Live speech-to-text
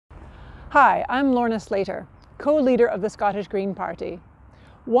Hi, I'm Lorna Slater, co-leader of the Scottish Green Party.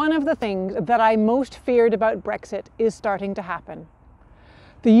 One of the things that I most feared about Brexit is starting to happen.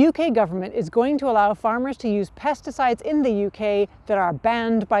 The UK government is going to allow farmers to use pesticides in the UK that are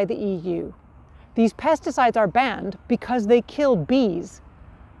banned by the EU. These pesticides are banned because they kill bees.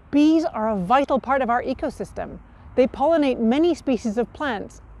 Bees are a vital part of our ecosystem. They pollinate many species of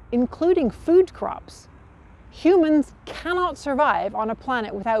plants, including food crops. Humans cannot survive on a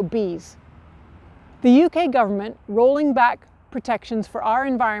planet without bees. The UK government rolling back protections for our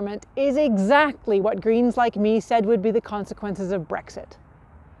environment is exactly what Greens like me said would be the consequences of Brexit.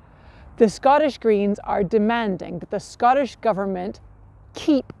 The Scottish Greens are demanding that the Scottish government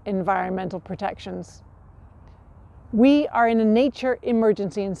keep environmental protections. We are in a nature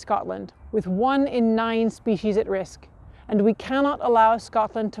emergency in Scotland, with 1 in 9 species at risk, and we cannot allow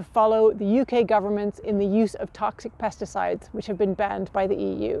Scotland to follow the UK governments in the use of toxic pesticides, which have been banned by the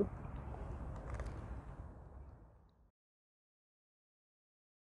EU.